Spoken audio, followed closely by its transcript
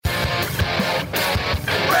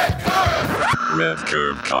Red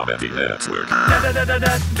Curve Comedy Network.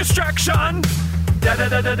 Distraction.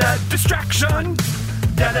 Distraction.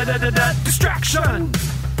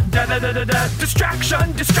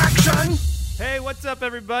 Distraction. Distraction. Hey, what's up,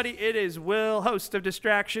 everybody? It is Will, host of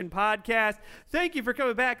Distraction Podcast. Thank you for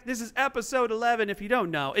coming back. This is episode 11. If you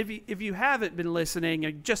don't know, if you haven't been listening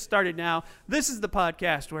and just started now, this is the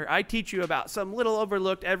podcast where I teach you about some little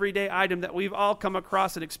overlooked everyday item that we've all come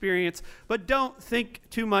across and experienced, but don't think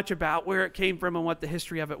too much about where it came from and what the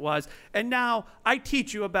history of it was. And now I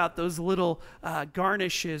teach you about those little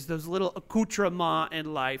garnishes, those little accoutrements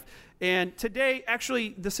in life. And today,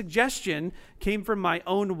 actually, the suggestion came from my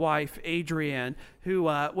own wife, Adrienne, who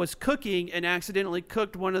was cooking and accidentally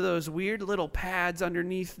cooked one of those weird little pads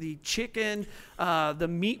underneath the chicken, the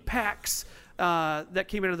meat packs that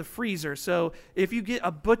came out of the freezer. So if you get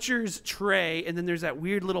a butcher's tray and then there's that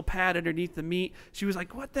weird little pad underneath the meat, she was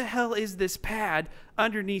like, what the hell is this pad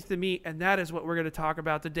underneath the meat? And that is what we're going to talk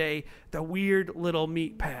about today, the weird little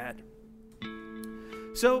meat pad.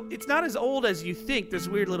 So it's not as old as you think, this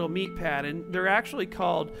weird little meat pad, and they're actually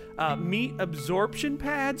called meat absorption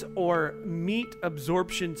pads or meat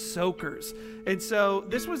absorption soakers. And so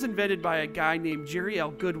this was invented by a guy named Jerry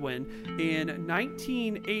L. Goodwin in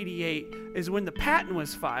 1988 is when the patent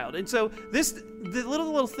was filed. And so the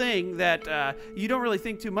little thing that you don't really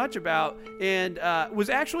think too much about and was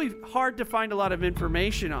actually hard to find a lot of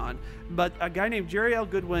information on. But a guy named Jerry L.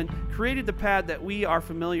 Goodwin created the pad that we are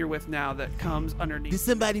familiar with now that comes underneath. Did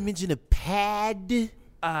somebody mention a pad?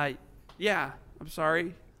 Yeah, I'm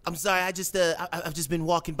sorry. I'm sorry, I've just been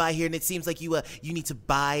walking by here and it seems like you need to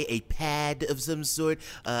buy a pad of some sort.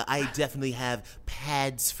 I definitely have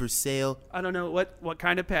pads for sale. I don't know what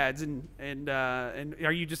kind of pads and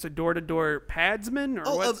are you just a door-to-door padsman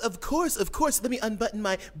or what? Of course. Let me unbutton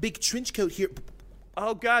my big trench coat here.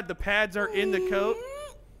 Oh God, the pads are in the coat.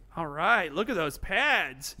 All right, look at those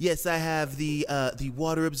pads. Yes, I have the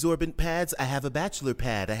water absorbent pads. I have a bachelor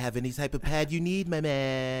pad. I have any type of pad you need, my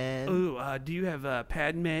man. Ooh, do you have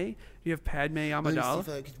Padme? Do you have Padme Amidala? Let me see if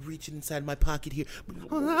I could reach it inside my pocket here.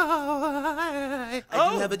 I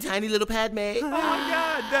do have a tiny little Padme. Oh my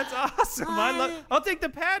God, that's awesome! I'll take the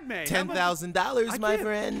Padme. $10,000, my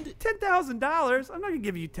friend. $10,000? I'm not gonna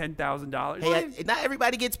give you $10,000. Hey, not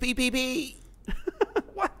everybody gets PPP.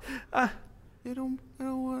 What? You don't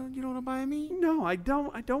want to buy me? No, I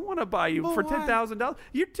don't want to buy you for why? $10,000.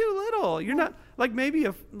 You're too little. You're not like maybe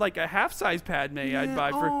a half-size Padme I'd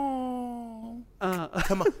buy for.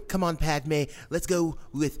 Come on, Padme. Let's go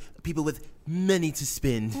with people with money to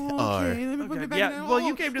spend. Okay, let me put it back Yeah, now. well,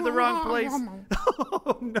 you came to the wrong place.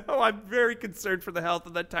 Oh no, I'm very concerned for the health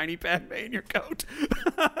of that tiny Padme in your coat.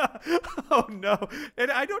 Oh no,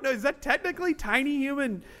 and I don't know. Is that technically tiny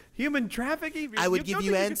human trafficking? I would give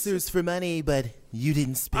you answers for money, but you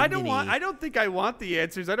didn't spend any. I don't think I want the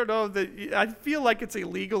answers. I don't know that. I feel like it's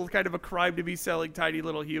illegal, kind of a crime to be selling tiny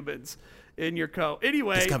little humans in your coat.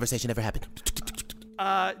 Anyway, this conversation never happened.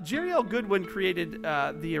 Jerry L. Goodwin created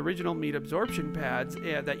the original meat absorption pads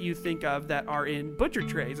that you think of that are in butcher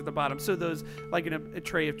trays at the bottom. So those, like in a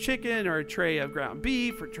tray of chicken or a tray of ground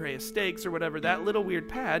beef or a tray of steaks or whatever, that little weird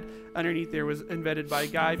pad underneath there was invented by a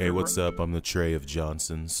guy. Hey, what's up? I'm the Trey of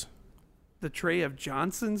Johnson's. The Trey of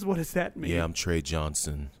Johnson's? What does that mean? Yeah, I'm Trey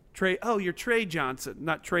Johnson. Trey. Oh, you're Trey Johnson,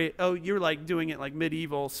 not Trey. Oh, you're like doing it like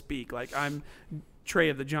medieval speak. Like I'm Trey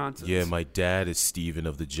of the Johnsons. Yeah, my dad is Steven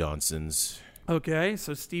of the Johnsons. Okay,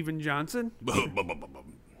 so Steven Johnson.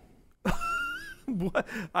 What?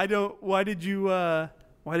 I don't. Why did you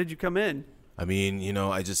come in? I mean,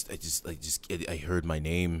 I heard my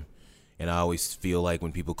name, and I always feel like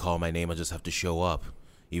when people call my name, I just have to show up.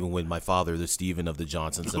 Even with my father, the Steven of the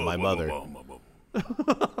Johnsons, and my mother.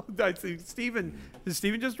 I see. Steven. Did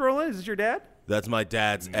Steven just roll in? Is this your dad? That's my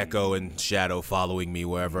dad's echo and shadow following me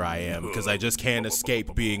wherever I am, because I just can't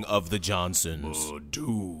escape being of the Johnsons.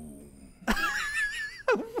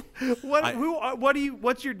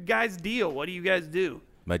 What's your guys' deal? What do you guys do?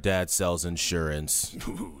 My dad sells insurance.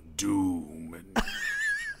 Doom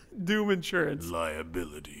and Doom insurance.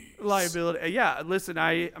 liability. Yeah, listen,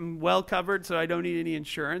 I am well covered, so I don't need any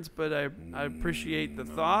insurance, but I appreciate the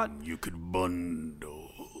thought. You could bundle.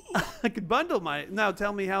 I could bundle my... Now,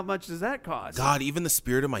 tell me, how much does that cost? God, even the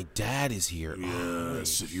spirit of my dad is here.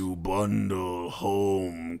 Yes, if you bundle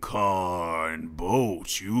home, car, and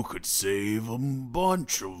boat, you could save a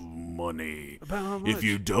bunch of money. About how much? If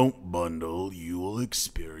you don't bundle, you will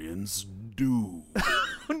experience doom.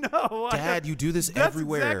 No, Dad, you do this that's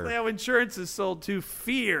everywhere. exactly how insurance is sold to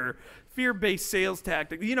fear-based sales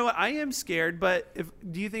tactic. You know what? I am scared, but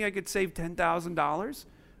do you think I could save $10,000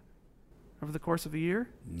 over the course of a year?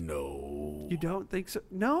 No. You don't think so?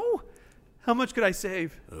 No? How much could I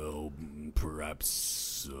save? Oh, perhaps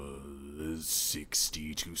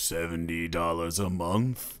 $60 to $70 a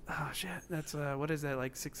month. Oh shit, that's what is that,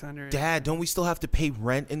 like 600? Dad, don't we still have to pay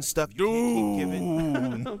rent and stuff? You can't keep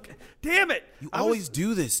giving. Okay, damn it! You always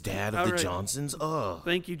do this, Dad, of All the right. Johnsons. Ugh.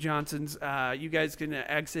 Thank you, Johnsons. You guys can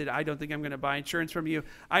exit. I don't think I'm going to buy insurance from you.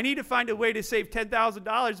 I need to find a way to save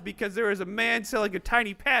 $10,000 because there is a man selling a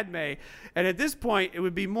tiny Padme. And at this point, it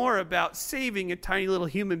would be more about saving a tiny little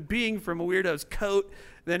human being from a weirdo's coat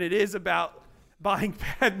than it is about buying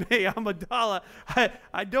Padme Amidala.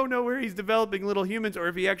 I don't know where he's developing little humans or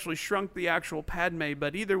if he actually shrunk the actual Padme.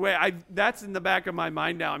 But either way, that's in the back of my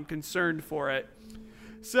mind now. I'm concerned for it.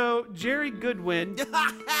 So, Jerry Goodwin.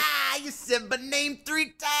 You said my name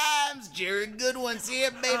 3 times. Jerry Goodwin's here,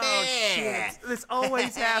 baby. Oh, shit. This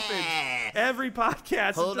always happens. Every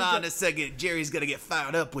podcast. Hold on a second. Jerry's gonna get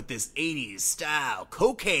fired up with this 80s style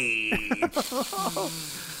cocaine.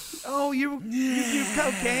 Oh, you do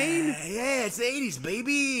cocaine? Yeah, it's 80s,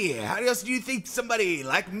 baby. How else do you think somebody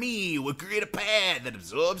like me would create a pad that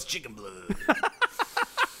absorbs chicken blood?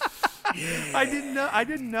 I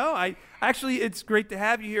didn't know. Actually, it's great to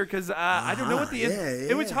have you here because I don't know what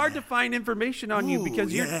it was hard to find information on you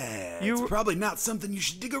because it's probably not something you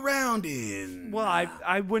should dig around in. Well,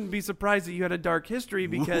 I wouldn't be surprised that you had a dark history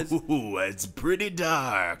because Ooh, it's pretty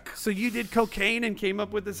dark. so you did cocaine and came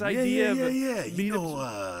up with this idea Yeah.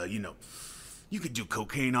 of You know, you could do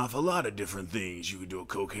cocaine off a lot of different things. You could do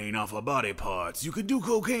cocaine off of body parts. You could do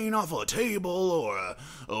cocaine off a table or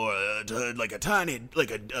a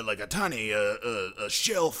tiny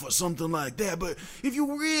shelf or something like that. But if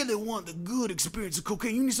you really want the good experience of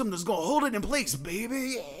cocaine, you need something that's gonna hold it in place,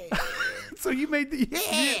 baby. So you made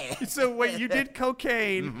so wait, you did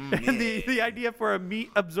cocaine and the idea for a meat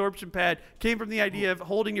absorption pad came from the idea of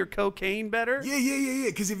holding your cocaine better? Yeah.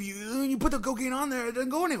 Because if you put the cocaine on there, it doesn't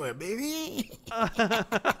go anywhere, baby.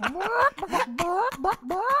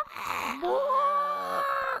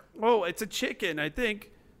 Oh, it's a chicken, I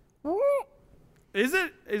think. Is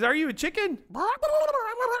it? Are you a chicken?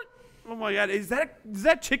 Oh my god, is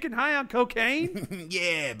that chicken high on cocaine?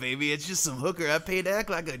 Yeah, baby. It's just some hooker I paid to act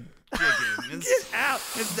like a chicken. Get out!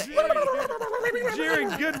 Jerry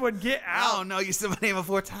Goodwin, get out! Oh no, you said my name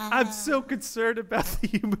 4 times. I'm so concerned about the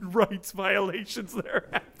human rights violations that are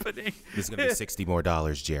happening. This is gonna be $60 more,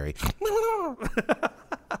 Jerry.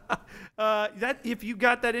 That if you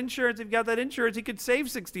got that insurance, he could save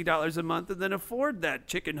 $60 a month and then afford that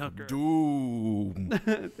chicken hooker.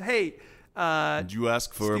 Dude. Hey, Did you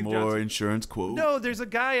ask for Steve a more Johnson. insurance quote? no, there's a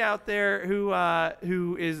guy out there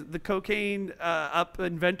who is the cocaine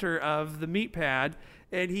inventor of the meat pad,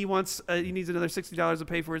 and he needs another $60 to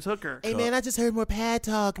pay for his hooker. Hey, man, I just heard more pad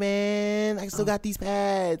talk, man. I still got these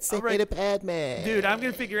pads. Say right. hey to Pad Man. Dude, I'm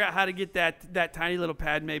gonna figure out how to get that tiny little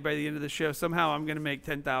Padme by the end of the show. Somehow, I'm gonna make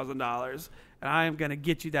 $10,000, and I am gonna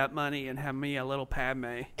get you that money and have me a little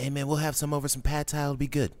Padme. Hey, man, we'll have some over some pad thai. It'll be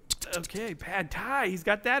good. Okay, pad thai. He's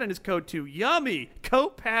got that in his coat too. Yummy,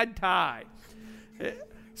 coat pad thai.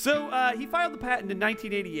 So he filed the patent in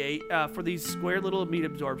 1988 for these square little meat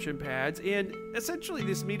absorption pads, and essentially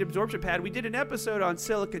this meat absorption pad, we did an episode on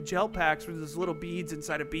silica gel packs with those little beads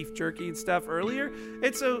inside of beef jerky and stuff earlier,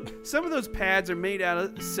 and so some of those pads are made out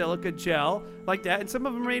of silica gel like that, and some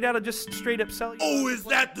of them are made out of just straight up cellulose. Oh, is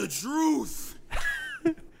that the truth?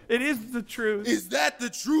 It is the truth. Is that the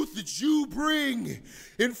truth that you bring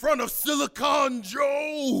in front of Silicon Joe?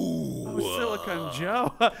 Oh, Silicon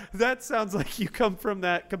Joe. That sounds like you come from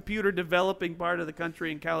that computer developing part of the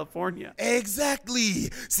country in California.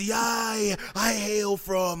 Exactly. See, I hail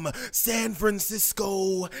from San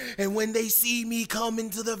Francisco, and when they see me come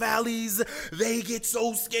into the valleys, they get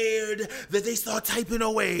so scared that they start typing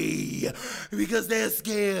away because they're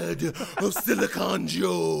scared of Silicon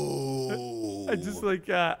Joe. I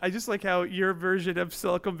just like how your version of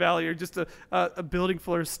Silicon Valley are just a building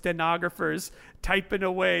full of stenographers typing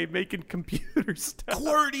away, making computer stuff.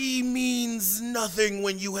 QWERTY means nothing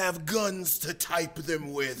when you have guns to type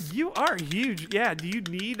them with. You are huge. Yeah, do you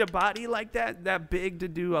need a body like that big to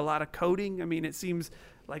do a lot of coding? I mean, it seems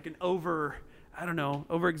like an over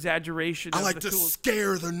exaggeration. I like to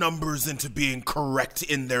scare the numbers into being correct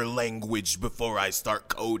in their language before I start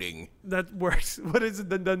coding. That works. What is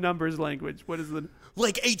the numbers language? What is the...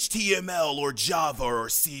 Like HTML or Java or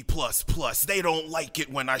C++. They don't like it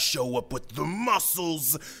when I show up with the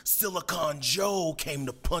muscles. Silicon Joe came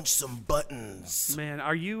to punch some buttons. Man,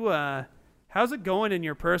 are you, how's it going in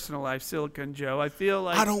your personal life, Silicon Joe? I feel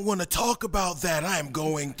like... I don't want to talk about that. I'm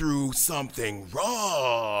going through something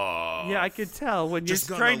wrong. Yeah, I could tell when you're Just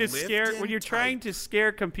gonna trying to lift scare and when you're type. trying to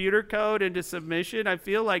scare computer code into submission. I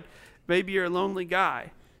feel like maybe you're a lonely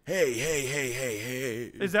guy.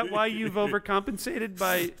 Hey. Is that why you've overcompensated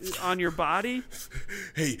on your body?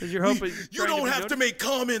 Hey, you're hoping- you trying to don't be have to noticed? make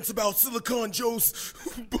comments about Silicon Joe's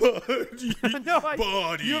body.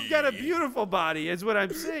 body. You've got a beautiful body, is what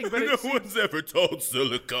I'm saying. But No it's, one's ever told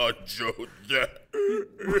Silicon Joe that.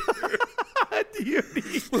 what do you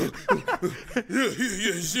mean?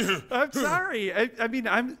 I'm sorry. I mean,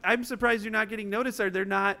 I'm surprised you're not getting noticed. Are there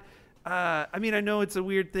not? I mean, I know it's a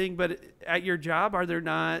weird thing, but at your job, are there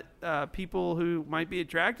not people who might be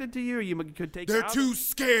attracted to you? Or you could take. They're out too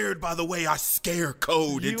scared by the way I scare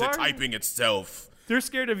code You into are? typing itself. They're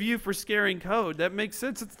scared of you for scaring code. That makes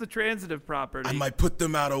sense. It's the transitive property. I might put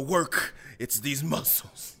them out of work. It's these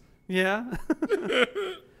muscles. Yeah.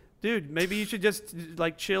 Dude, maybe you should just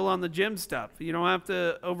like chill on the gym stuff. You don't have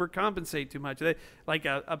to overcompensate too much. Like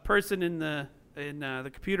a person in the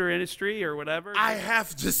computer industry or whatever. I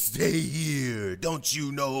have to stay here. Don't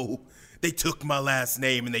you know? They took my last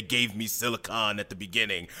name and they gave me Silicon at the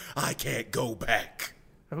beginning. I can't go back.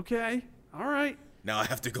 Okay. All right. Now I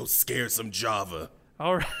have to go scare some Java.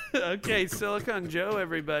 All right. Okay, Silicon Joe,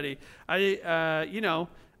 everybody.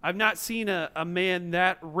 I've not seen a man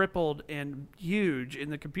that rippled and huge in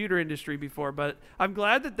the computer industry before, but I'm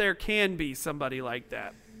glad that there can be somebody like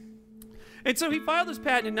that. And so he filed his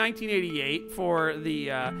patent in 1988 for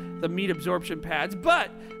the meat absorption pads. But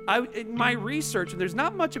in my research, and there's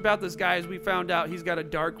not much about this guy, as we found out he's got a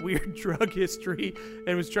dark, weird drug history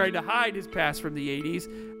and was trying to hide his past from the 80s.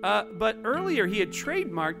 But earlier he had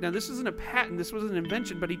trademarked, now this isn't a patent, this was an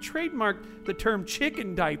invention, but he trademarked the term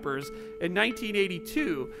chicken diapers in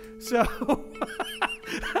 1982. So,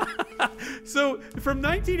 so from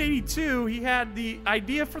 1982, he had the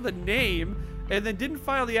idea for the name, and then didn't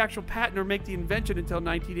file the actual patent or make the invention until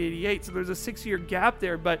 1988. So there's a 6-year gap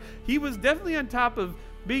there, but he was definitely on top of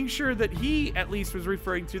being sure that he at least was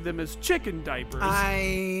referring to them as chicken diapers.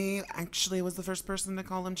 I actually was the first person to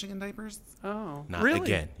call them chicken diapers. Oh, Not really?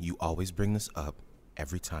 again. You always bring this up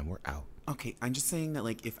every time we're out. Okay, I'm just saying that,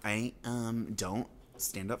 like, if I don't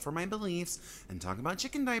stand up for my beliefs and talk about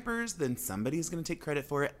chicken diapers, then somebody's gonna take credit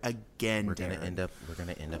for it again. We're gonna Darren.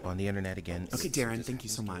 end up on the internet again. Okay, Darren, thank you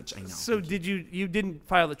so much. I know. So did you didn't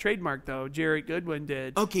file the trademark though? Jerry Goodwin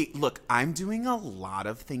did. Okay, look, I'm doing a lot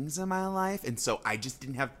of things in my life, and so I just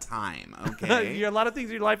didn't have time, okay? You had a lot of things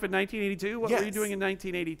in your life in 1982. What were you Yes. doing in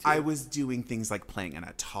 1982? I was doing things like playing an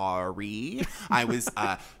Atari. I was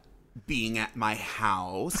being at my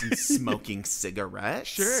house and smoking cigarettes.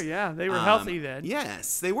 Sure, yeah, they were healthy then.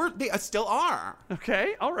 Yes, they were. They still are.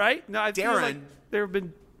 Okay, all right. No, I feel like Darren. there have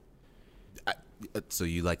been. So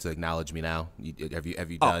you like to acknowledge me now? Have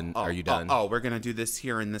you done? Are you done? Oh, we're gonna do this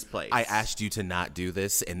here in this place. I asked you to not do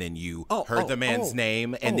this, and then you Oh, heard oh, the man's oh,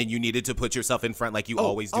 name, and oh. then you needed to put yourself in front like you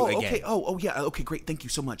always do again. Okay. Yeah. Okay, great. Thank you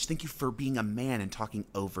so much. Thank you for being a man and talking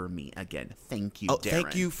over me again. Thank you, Oh, Darren.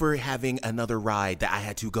 thank you for having another ride that I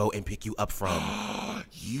had to go and pick you up from.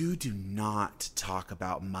 You do not talk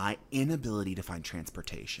about my inability to find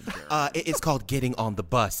transportation, Darren. It's called getting on the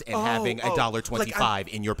bus and having $1.25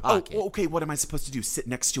 in your pocket. Oh, okay. What am I supposed to do? Sit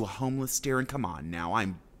next to a homeless Darren? Come on, now.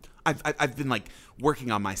 I've been like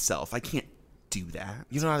working on myself. I can't do that.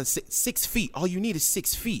 You know how to 6 feet. All you need is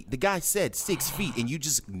 6 feet. The guy said 6 feet, and you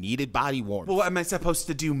just needed body warmth. Well, am I supposed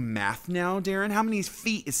to do math now, Darren? How many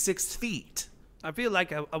feet is 6 feet? I feel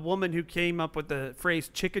like a woman who came up with the phrase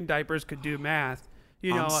 "chicken diapers" could do math.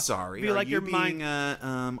 You know, I'm sorry. I feel Are like you your being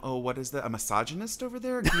mind. what is that? A misogynist over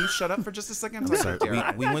there? Can you shut up for just a second? I'm sorry.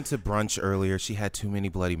 We went to brunch earlier. She had too many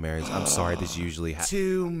Bloody Marys. I'm sorry. This usually happens.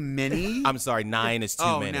 Too many? I'm sorry. 9 is too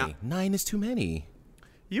Oh, many. now- 9 is too many.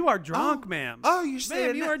 You are drunk, ma'am. Oh, you're saying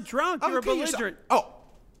Ma'am, you that- are drunk. You're a Okay, belligerent.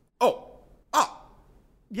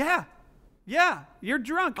 Yeah, you're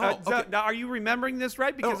drunk. Oh, okay. Now, are you remembering this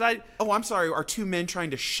right? Because I'm sorry. Are two men trying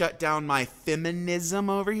to shut down my feminism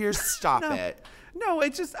over here? Stop it. No,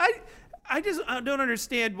 it's just I don't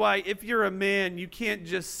understand why if you're a man you can't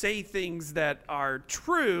just say things that are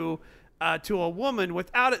true to a woman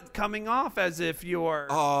without it coming off as if you're.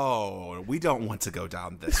 Oh, we don't want to go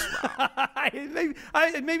down this route.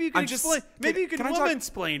 Maybe you can I'm just- explain. Maybe you can can I talk-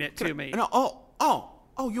 woman-splain it to me. No,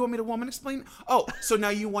 you want me to woman explain? Oh, so now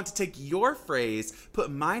you want to take your phrase,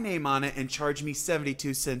 put my name on it, and charge me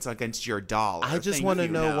 72 cents against your dollar. I just Thank want to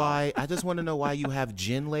you know now. why. I just want to know why you have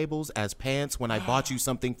gin labels as pants when I bought you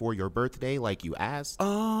something for your birthday, like you asked.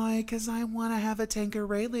 Oh, because I want to have a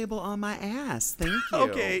Tanqueray label on my ass. Thank you.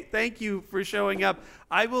 Okay, thank you for showing up.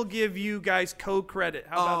 I will give you guys co-credit.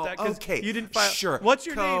 How about that? 'Cause okay. you didn't file. Sure. What's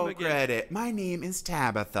your name again? Co-credit. My name is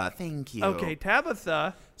Tabitha. Thank you. Okay,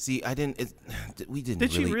 Tabitha. See, I didn't. We didn't.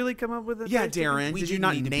 Did she really come up with it? Yeah, Darren. We Did you didn't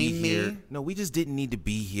not need to name be me? here. No, we just didn't need to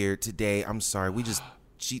be here today. I'm sorry. We just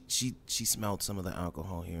she smelled some of the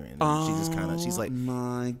alcohol here, and she just kind of, she's like,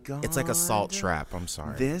 my God. it's like a salt trap. I'm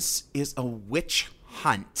sorry. This is a witch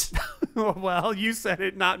hunt. Well, you said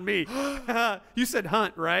it, not me. You said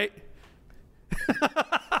hunt, right?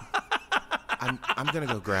 I'm gonna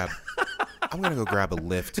go grab a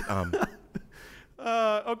lift.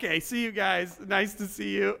 Okay, see you guys. Nice to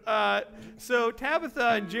see you. So Tabitha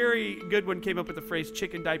and Jerry Goodwin came up with the phrase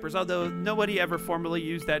chicken diapers, although nobody ever formally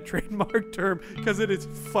used that trademark term because it is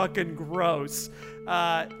fucking gross.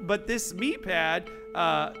 But this meat pad,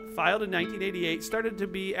 filed in 1988, started to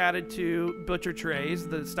be added to butcher trays,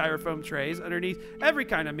 the styrofoam trays, underneath every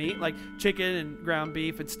kind of meat, like chicken and ground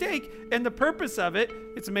beef and steak. And the purpose of it,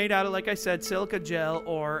 it's made out of, like I said, silica gel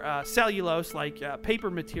or cellulose, like paper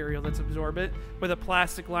material that's absorbent, with a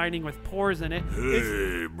plastic lining with pores in it.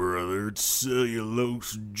 Hey, brother, it's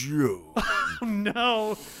Cellulose Joe.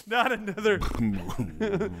 No, not another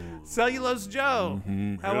Cellulose Joe.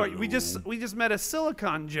 How are you? We just met a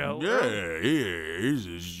Silicon Joe. He's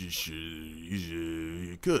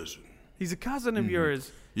a cousin. He's a cousin of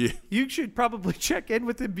yours. Yeah. You should probably check in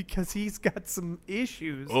with him because he's got some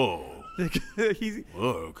issues. Oh. He's,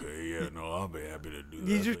 Okay, yeah, no, I'll be happy to do that.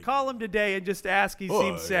 you should call him today and just ask. He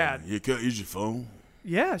seems sad. You can't use your phone?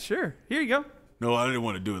 Yeah, sure. Here you go. No, I didn't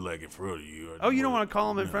want to do it like in front of you. Oh, you don't want to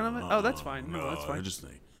call him in front of him? Oh, that's fine. No, that's I fine. just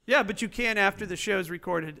think. Yeah, but you can after the show's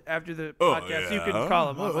recorded, after the podcast. You can call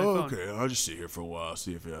him on my phone. Okay, I'll just sit here for a while,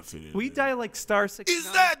 see if I fit in. We dial like star 69.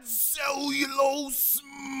 Is that cellulose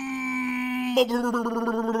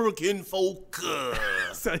kinfolk?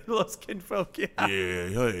 Cellulose kinfolk? Yeah.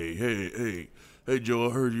 Yeah, hey, Joe,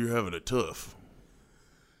 I heard you're having a tough.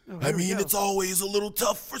 Here we go. it's always a little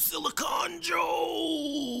tough for Silicon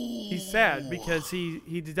Joe. He's sad because he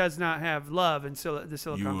does not have love in the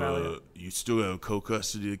Silicon Valley. You still have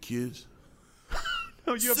co-custody of kids?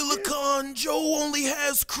 No, you have kids? Silicon Joe only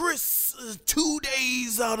has Chris 2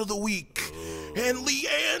 days out of the week. And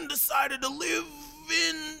Leanne decided to live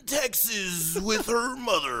in Texas with her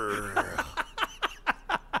mother.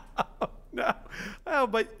 No. Oh,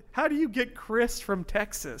 but how do you get Chris from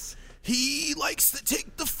Texas? He likes to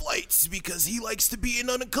take the flights because he likes to be an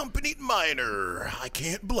unaccompanied minor. I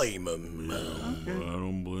can't blame him. I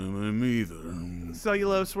don't blame him either.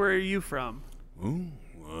 Cellulose, where are you from? I'm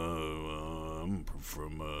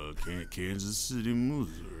from Kansas City,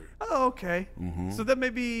 Missouri. Oh, okay. So then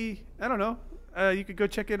maybe, I don't know, you could go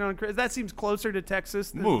check in on Chris. That seems closer to Texas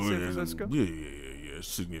than San Francisco. Yeah.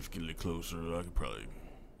 Significantly closer. I could probably,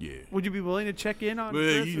 yeah. Would you be willing to check in on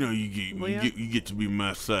Well, Chris? you get to be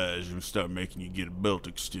my size and start making you get a belt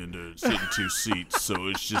extender and sit in 2 seats.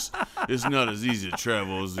 So it's not as easy to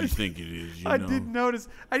travel as you think it is. I didn't notice.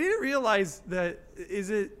 I didn't realize that.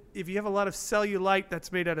 If you have a lot of cellulite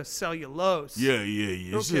that's made out of cellulose. Yeah.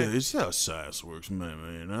 Okay. It's how size works,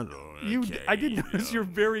 man. I did notice you're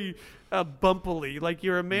very bumpily. Like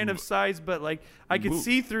you're a man of size, but like I could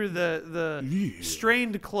see through the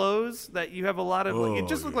strained clothes that you have a lot of. It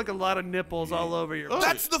just looked like a lot of nipples all over your.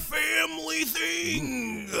 That's the family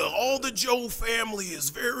thing. All the Joe family is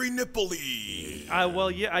very nipply.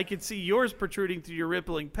 Well, yeah, I could see yours protruding through your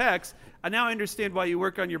rippling pecs. And now I understand why you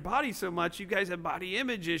work on your body so much. You guys have body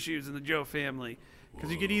image issues in the Joe family.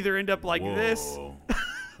 Because you could either end up like this.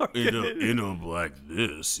 End up like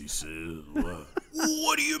this, he says.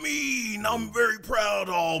 What do you mean? I'm very proud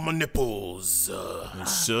of all my nipples.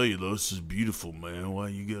 Cellulose is beautiful, man. Why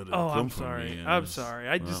you gotta come for me? I'm sorry.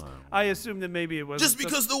 I assumed that maybe it was just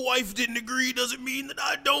because the wife didn't agree doesn't mean that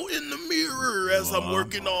I don't in the mirror as I'm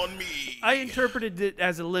working on me. I interpreted it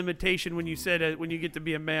as a limitation when you said when you get to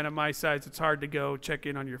be a man of my size, it's hard to go check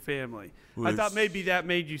in on your family. I thought maybe that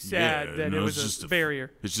made you sad that it was a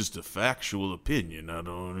barrier. It's just a factual opinion. I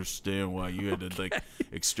don't understand why you had to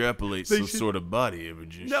extrapolate some sort of body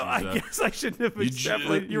image issues. No, I guess I shouldn't have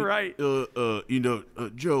extrapolated. You're right.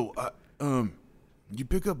 Joe, you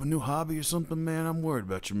pick up a new hobby or something, man? I'm worried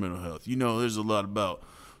about your mental health. There's a lot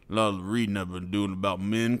of reading I've been doing about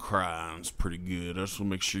men crying. It's pretty good. I just want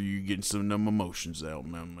to make sure you're getting some of them emotions out,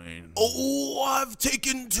 man. Oh, I've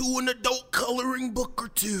taken to an adult coloring book or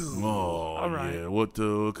two. Oh, all right. Yeah. What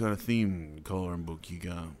kind of theme coloring book you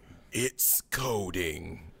got? It's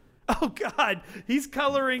coding. Oh, God. He's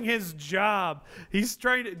coloring his job. He's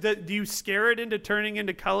trying to... Do you scare it into turning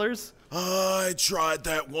into colors? I tried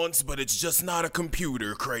that once, but it's just not a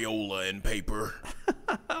computer, Crayola and paper.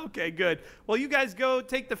 Okay, good. Well, you guys go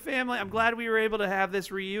take the family. I'm glad we were able to have this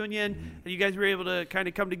reunion, and you guys were able to kind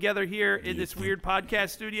of come together here in this weird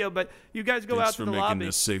podcast studio. But you guys go out to the lobby. Thanks for making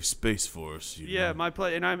this safe space for us. Yeah, my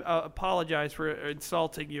pleasure. And I apologize for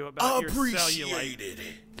insulting you about your cellulite. Appreciate it.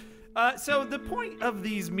 So the point of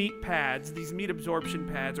these meat pads, these meat absorption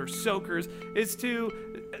pads or soakers, is to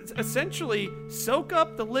essentially soak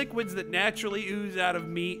up the liquids that naturally ooze out of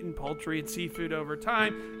meat and poultry and seafood over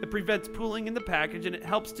time. It prevents pooling in the package, and it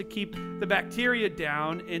helps to keep the bacteria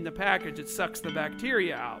down in the package. It sucks the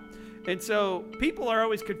bacteria out. And so people are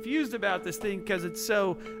always confused about this thing because it's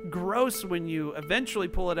so gross when you eventually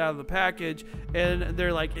pull it out of the package, and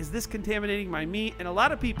they're like, is this contaminating my meat? And a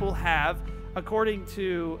lot of people have, according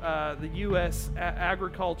to the U.S.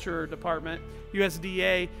 Agriculture Department,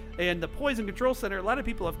 USDA, and the Poison Control Center, a lot of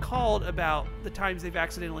people have called about the times they've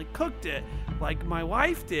accidentally cooked it, like my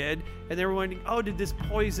wife did, and they were wondering, oh, did this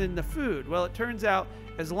poison the food? Well, it turns out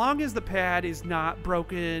as long as the pad is not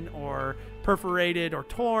broken or perforated or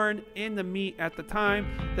torn in the meat at the time,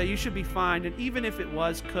 that you should be fine. And even if it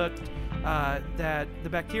was cooked, that the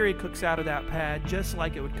bacteria cooks out of that pad just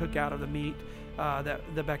like it would cook out of the meat, that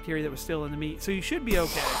the bacteria that was still in the meat. So you should be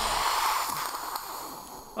okay.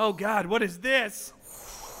 Oh God, what is this?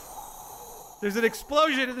 There's an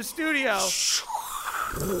explosion in the studio.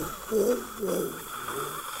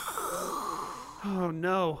 Oh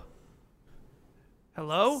no.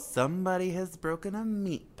 Hello? Somebody has broken a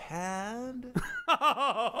meat pad.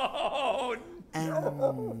 Oh,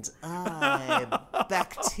 And I,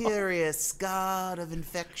 bacterious god of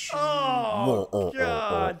infection, oh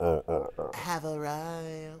God. have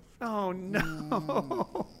arrived. Oh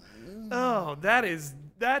no. Oh,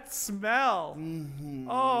 that smell.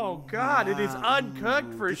 Oh God, it is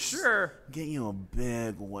uncooked for sure. Get you a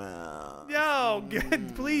big well. No,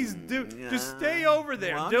 please do. Just stay over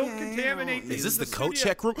there. Don't contaminate the Is this the coat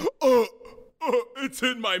studio. check room? It's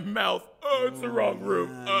in my mouth. It's the wrong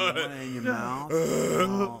room. In your mouth?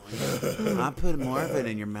 I put more of it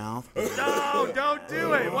in your mouth. No, don't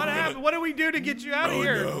do it. What happened? What do we do to get you out of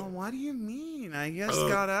here? Oh, what do you mean? I just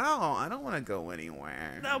got out. I don't want to go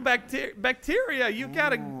anywhere. No, bacteria. You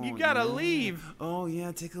gotta leave. Oh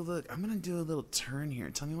yeah, take a look. I'm gonna do a little turn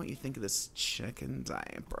here. Tell me what you think of this chicken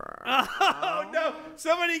diaper. Oh no!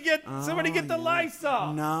 Somebody get the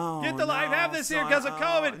Lysol. No, Get the Lysol. I have this here because of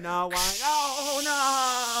COVID. No, why? Oh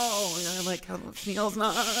no! I like how it feels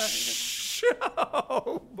nice.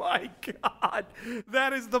 Oh my God.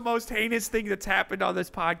 That is the most heinous thing that's happened on this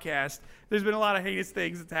podcast. There's been a lot of heinous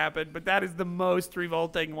things that's happened, but that is the most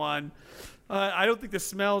revolting one. I don't think the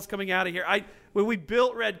smell is coming out of here. When we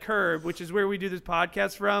built Red Curb, which is where we do this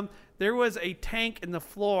podcast from, there was a tank in the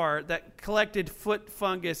floor that collected foot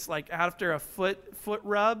fungus like after a foot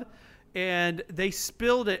rub, and they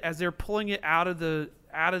spilled it as they're pulling it out of the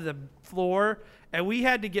floor, and we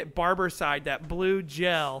had to get Barbercide, that blue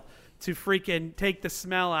gel, to freaking take the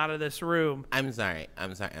smell out of this room. I'm sorry.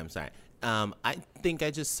 I think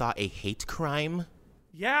I just saw a hate crime.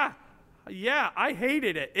 Yeah, I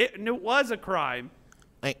hated it. It was a crime.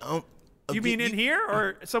 You mean in here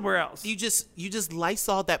or somewhere else? You just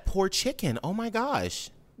Lysol that poor chicken. Oh my gosh.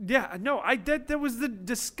 Yeah, no, that was the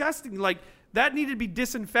disgusting, like, that needed to be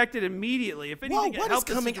disinfected immediately. If anything, Whoa, what is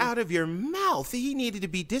coming out of your mouth? He needed to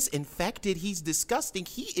be disinfected. He's disgusting.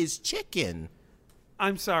 He is chicken.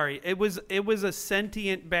 I'm sorry. It was a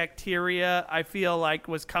sentient bacteria, I feel like,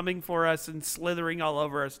 was coming for us and slithering all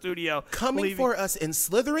over our studio. For us and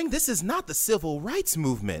slithering? This is not the civil rights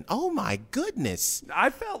movement. Oh my goodness. I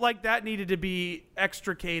felt like that needed to be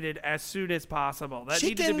extricated as soon as possible.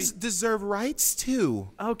 Chickens deserve rights too.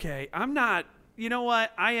 Okay, I'm not. You know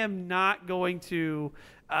what? I am not going to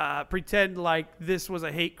pretend like this was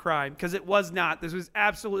a hate crime, because it was not. This was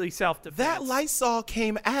absolutely self-defense. That Lysol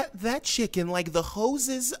came at that chicken like the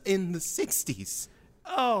hoses in the 60s.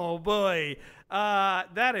 Oh, boy.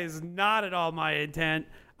 That is not at all my intent.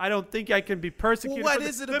 I don't think I can be persecuted. Well, what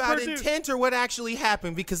is it about intent or what actually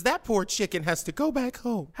happened? Because that poor chicken has to go back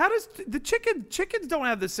home. How does the chickens don't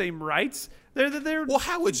have the same rights? They're Well,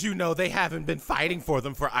 how would you know they haven't been fighting for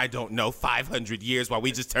them for, I don't know, 500 years while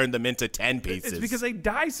we just turned them into 10 pieces? It's because they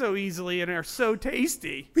die so easily and are so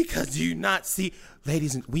tasty. Because do you not see,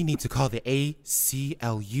 ladies, we need to call the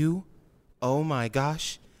ACLU. Oh my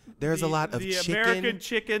gosh. There's a lot of chicken. The American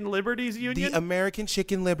Chicken Liberties Union? The American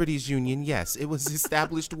Chicken Liberties Union, yes. It was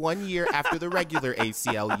established 1 year after the regular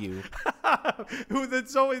ACLU.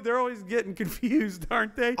 They're always getting confused,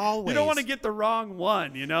 aren't they? Always. You don't want to get the wrong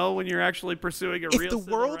one, when you're actually pursuing a real If the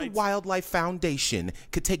civil World rights. Wildlife Foundation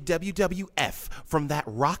could take WWF from that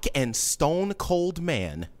rock and stone cold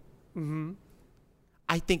man,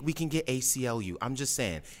 I think we can get ACLU. I'm just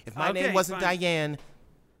saying. If my name wasn't fine. Diane...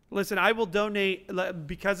 Listen, I will donate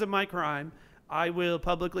because of my crime. I will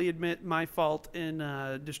publicly admit my fault in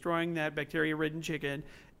destroying that bacteria-ridden chicken,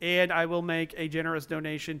 and I will make a generous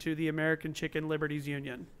donation to the American Chicken Liberties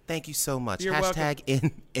Union. Thank you so much. You're Hashtag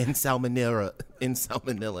in salmonella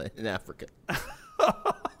in Africa.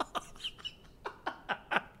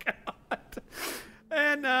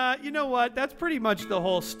 And you know what? That's pretty much the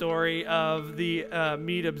whole story of the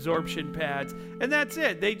meat absorption pads. And that's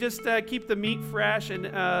it. They just keep the meat fresh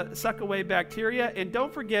and suck away bacteria. And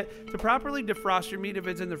don't forget to properly defrost your meat if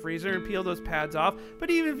it's in the freezer and peel those pads off. But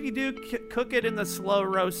even if you do cook it in the slow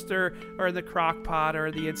roaster or in the crock pot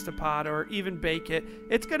or the Instapot or even bake it,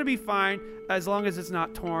 it's going to be fine as long as it's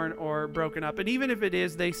not torn or broken up. And even if it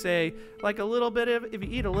is, they say, like a little bit of, if you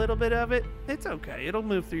eat a little bit of it, it's okay. It'll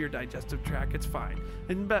move through your digestive tract. It's fine.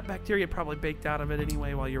 And bacteria probably baked out of it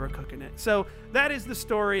anyway while you were cooking it. So that is the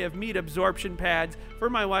story of meat absorption pads for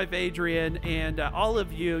my wife, Adrian, and all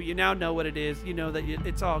of you. You now know what it is. You know that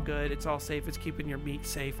it's all good. It's all safe. It's keeping your meat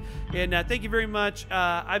safe. And thank you very much.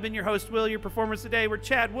 I've been your host, Will. Your performers today were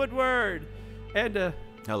Chad Woodward and...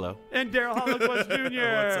 Hello. And Daryl Holliquist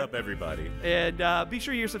Jr. What's up, everybody? And be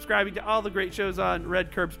sure you're subscribing to all the great shows on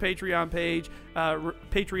Red Curb's Patreon page,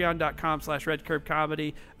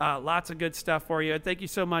 patreon.com/redcurbcomedy. Lots of good stuff for you. And thank you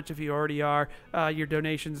so much if you already are. Your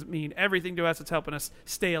donations mean everything to us. It's helping us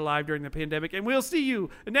stay alive during the pandemic. And we'll see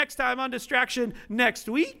you next time on Distraction next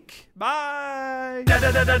week. Bye.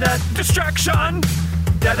 Distraction. Distraction.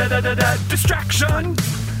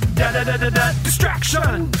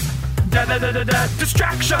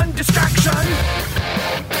 Distraction. Distraction.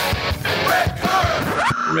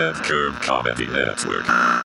 Red Curb Comedy Network.